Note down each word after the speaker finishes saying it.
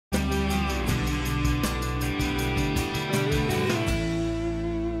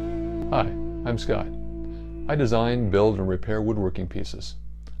Hi, I'm Scott. I design, build, and repair woodworking pieces.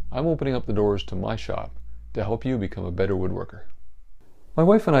 I'm opening up the doors to my shop to help you become a better woodworker. My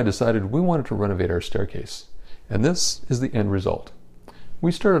wife and I decided we wanted to renovate our staircase, and this is the end result.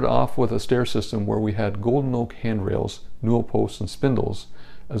 We started off with a stair system where we had golden oak handrails, newel posts, and spindles,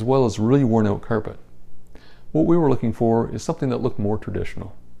 as well as really worn out carpet. What we were looking for is something that looked more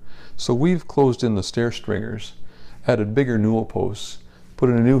traditional. So we've closed in the stair stringers, added bigger newel posts, put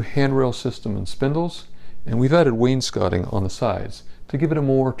in a new handrail system and spindles, and we've added wainscoting on the sides to give it a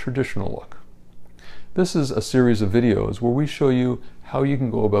more traditional look. This is a series of videos where we show you how you can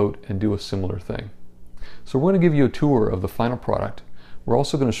go about and do a similar thing. So we're going to give you a tour of the final product. We're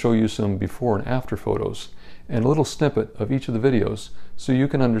also going to show you some before and after photos and a little snippet of each of the videos so you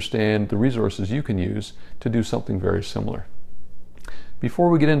can understand the resources you can use to do something very similar.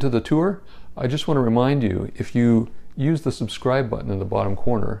 Before we get into the tour, I just want to remind you, if you use the subscribe button in the bottom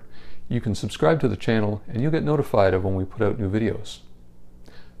corner, you can subscribe to the channel and you'll get notified of when we put out new videos.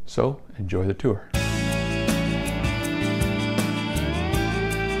 So enjoy the tour.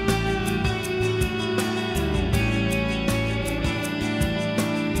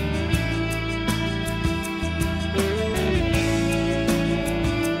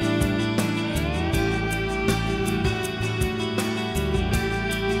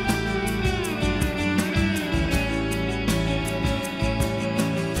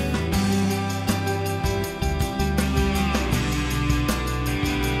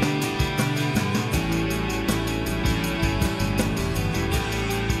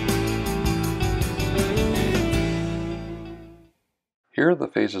 Here are the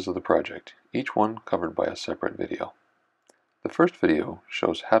phases of the project, each one covered by a separate video. The first video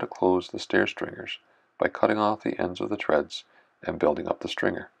shows how to close the stair stringers by cutting off the ends of the treads and building up the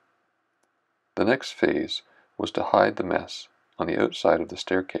stringer. The next phase was to hide the mess on the outside of the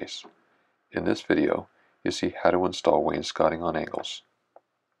staircase. In this video, you see how to install wainscoting on angles.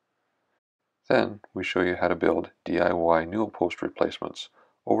 Then we show you how to build DIY newel post replacements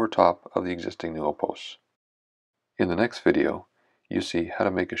over top of the existing newel posts. In the next video, you see how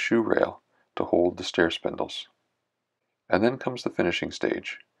to make a shoe rail to hold the stair spindles. And then comes the finishing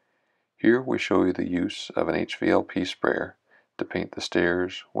stage. Here we show you the use of an HVLP sprayer to paint the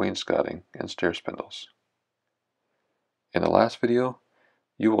stairs, wainscoting, and stair spindles. In the last video,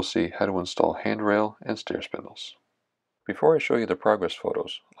 you will see how to install handrail and stair spindles. Before I show you the progress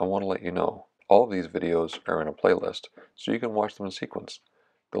photos, I want to let you know all of these videos are in a playlist so you can watch them in sequence.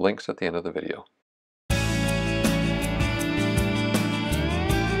 The link's at the end of the video.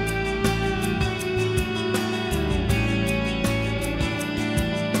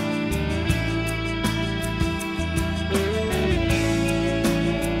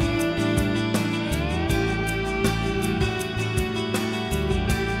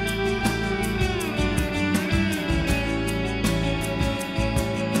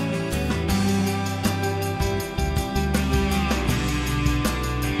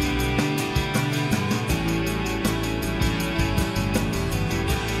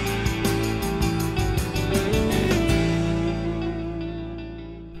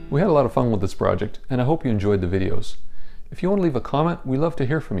 We had a lot of fun with this project, and I hope you enjoyed the videos. If you want to leave a comment, we love to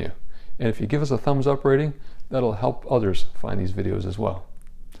hear from you. And if you give us a thumbs up rating, that'll help others find these videos as well.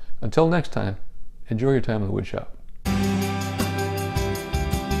 Until next time, enjoy your time in the woodshop.